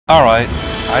Alright,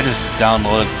 I just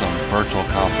downloaded some virtual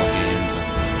console games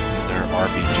and they're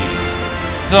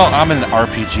RPGs. So I'm in an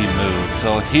RPG mood,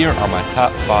 so here are my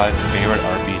top 5 favorite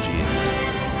RPGs.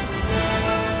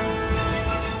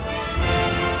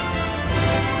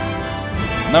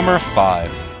 Number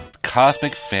 5,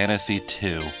 Cosmic Fantasy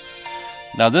II.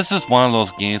 Now this is one of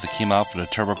those games that came out for the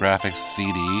TurboGrafx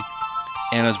CD,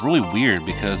 and it's really weird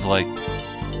because like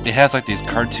it has like these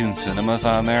cartoon cinemas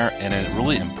on there, and it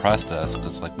really impressed us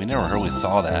because like we never really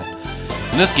saw that.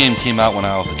 And this game came out when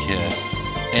I was a kid,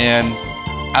 and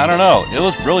I don't know, it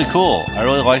was really cool. I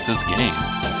really liked this game.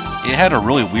 It had a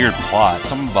really weird plot,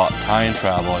 something about time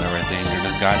travel and everything. There's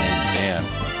this guy named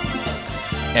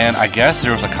Van, and I guess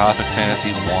there was a Cosmic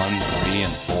Fantasy 1, 3,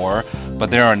 and 4, but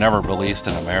they are never released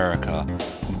in America.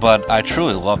 But I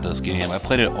truly love this game. I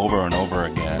played it over and over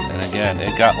again, and again,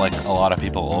 it got like a lot of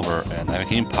people over, and I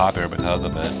became popular because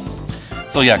of it.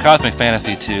 So yeah, Cosmic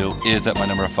Fantasy 2 is at my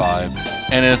number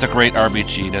 5, and it is a great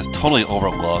RPG that's totally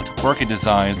overlooked. Quirky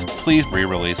designs, please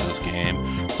re-release this game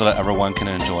so that everyone can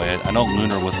enjoy it. I know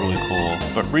Lunar was really cool,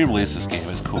 but re-release this game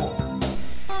is cool.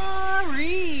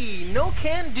 No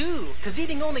can do, cause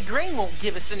eating only grain won't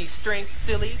give us any strength,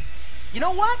 silly. You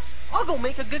know what? I'll go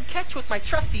make a good catch with my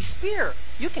trusty spear.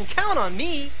 You can count on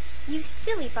me. You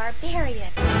silly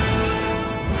barbarian.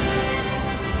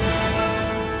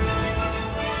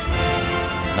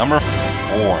 Number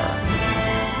 4.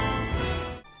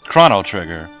 Chrono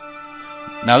Trigger.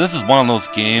 Now this is one of those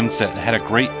games that had a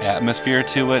great atmosphere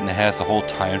to it, and it has the whole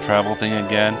time travel thing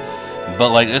again.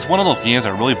 But like, it's one of those games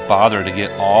that really bothered to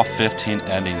get all 15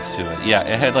 endings to it. Yeah,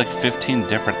 it had like 15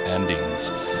 different endings,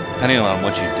 depending on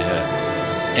what you did.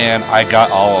 And I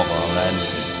got all of them,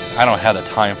 and I don't have the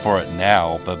time for it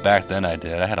now, but back then I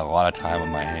did. I had a lot of time on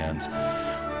my hands.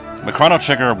 But Chrono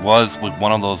Trigger was like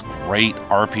one of those great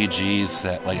RPGs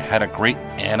that like had a great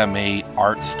anime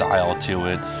art style to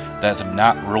it that's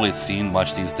not really seen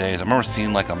much these days. I remember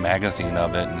seeing like a magazine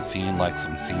of it and seeing like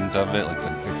some scenes of it, like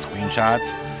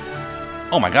screenshots.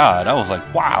 Oh my god, I was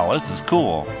like, wow, this is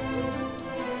cool.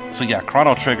 So yeah,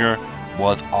 Chrono Trigger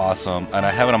was awesome, and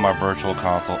I have it on my Virtual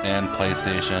Console and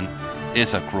PlayStation.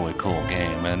 It's a really cool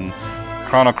game, and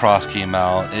Chrono Cross came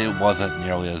out. It wasn't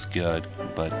nearly as good,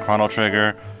 but Chrono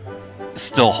Trigger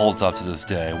still holds up to this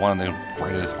day. One of the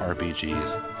greatest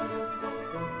RPGs.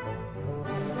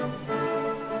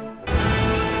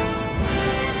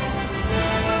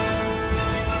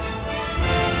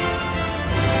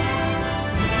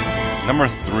 Number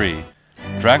 3,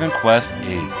 Dragon Quest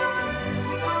VIII.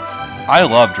 I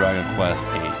love Dragon Quest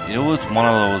VIII. It was one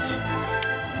of those,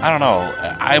 I don't know,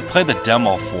 I played the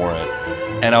demo for it,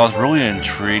 and I was really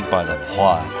intrigued by the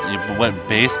plot. What it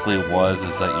basically was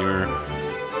is that you're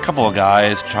a couple of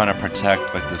guys trying to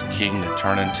protect like this king that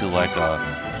turned into like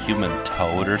a human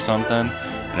toad or something,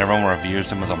 and everyone reviews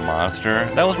him as a monster.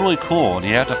 That was really cool, and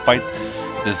you have to fight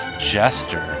this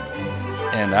jester,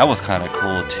 and that was kind of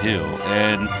cool too.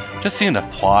 And just seeing the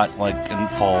plot like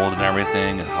unfold and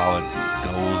everything, and how it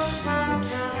goes and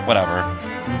whatever.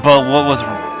 But what was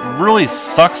really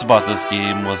sucks about this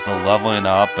game was the leveling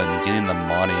up and getting the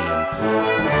money,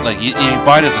 and like you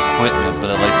buy this equipment,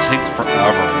 but it like takes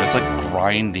forever. It's like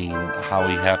grinding how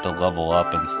you have to level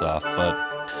up and stuff. But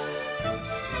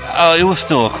it was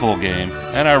still a cool game,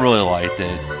 and I really liked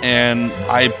it, and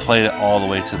I played it all the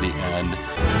way to the end.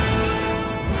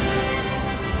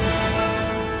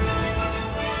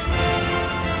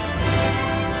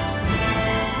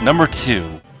 Number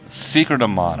 2, Secret of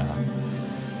Mana.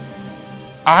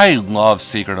 I loved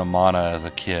Secret of Mana as a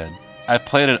kid. I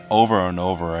played it over and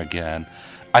over again.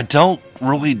 I don't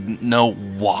really know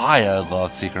why I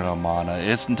love Secret of Mana.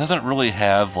 It doesn't really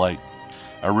have like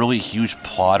a really huge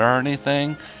plot or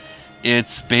anything.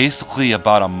 It's basically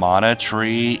about a mana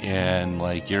tree, and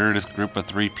like you're this group of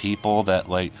 3 people that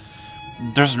like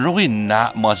there's really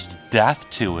not much depth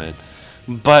to it,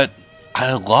 but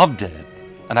I loved it.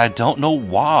 And I don't know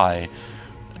why.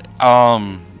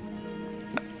 I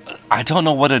don't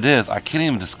know what it is. I can't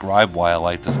even describe why I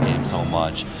like this game so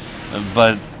much.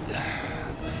 But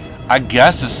I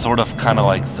guess it's sort of kind of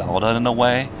like Zelda in a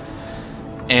way.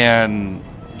 And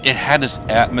it had this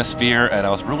atmosphere, and I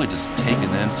was really just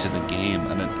taken into the game.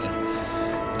 And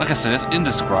like I said, it's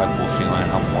indescribable feeling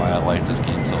why I like this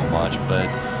game so much. But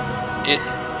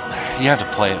you have to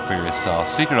play it for yourself.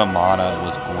 Secret of Mana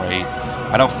was great.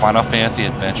 I know Final Fantasy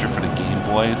Adventure for the Game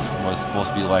Boys was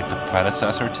supposed to be like the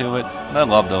predecessor to it, and I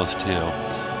love those too.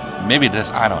 Maybe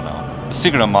this, I don't know. But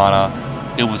Secret of Mana,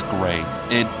 it was great.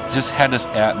 It just had this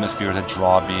atmosphere to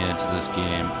draw me into this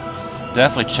game.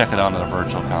 Definitely check it out on the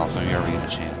Virtual Console if you ever get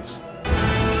a chance.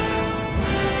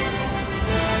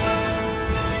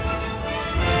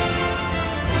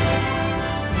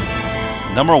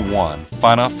 Number 1,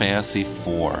 Final Fantasy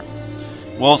IV.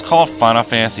 Well, it's called Final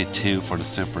Fantasy II for the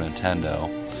Super Nintendo,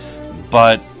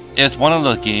 but it's one of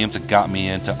the games that got me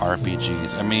into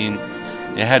RPGs. I mean,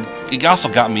 it also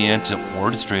got me into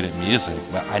orchestrated music.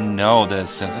 I know that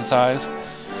it's synthesized,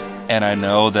 and I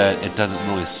know that it doesn't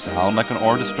really sound like an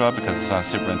orchestra because it's on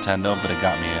Super Nintendo, but it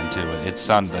got me into it. It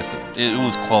sounded like it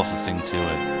was the closest thing to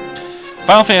it.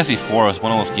 Final Fantasy IV is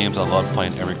one of those games I love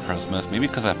playing every Christmas, maybe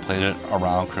because I played it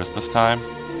around Christmas time.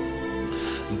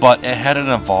 But it had an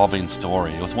evolving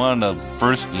story. It was one of the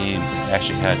first games that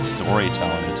actually had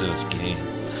storytelling into this game.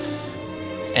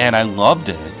 And I loved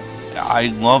it. I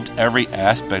loved every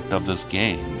aspect of this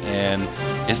game. And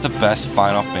it's the best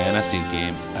Final Fantasy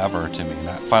game ever to me.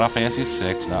 Not Final Fantasy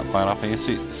VI, not Final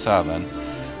Fantasy VII,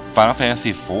 Final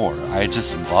Fantasy IV. I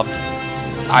just loved it.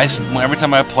 Every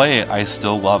time I play it, I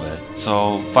still love it.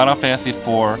 So Final Fantasy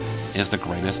IV is the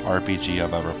greatest RPG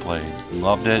I've ever played.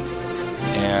 Loved it.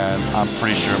 And I'm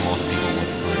pretty sure most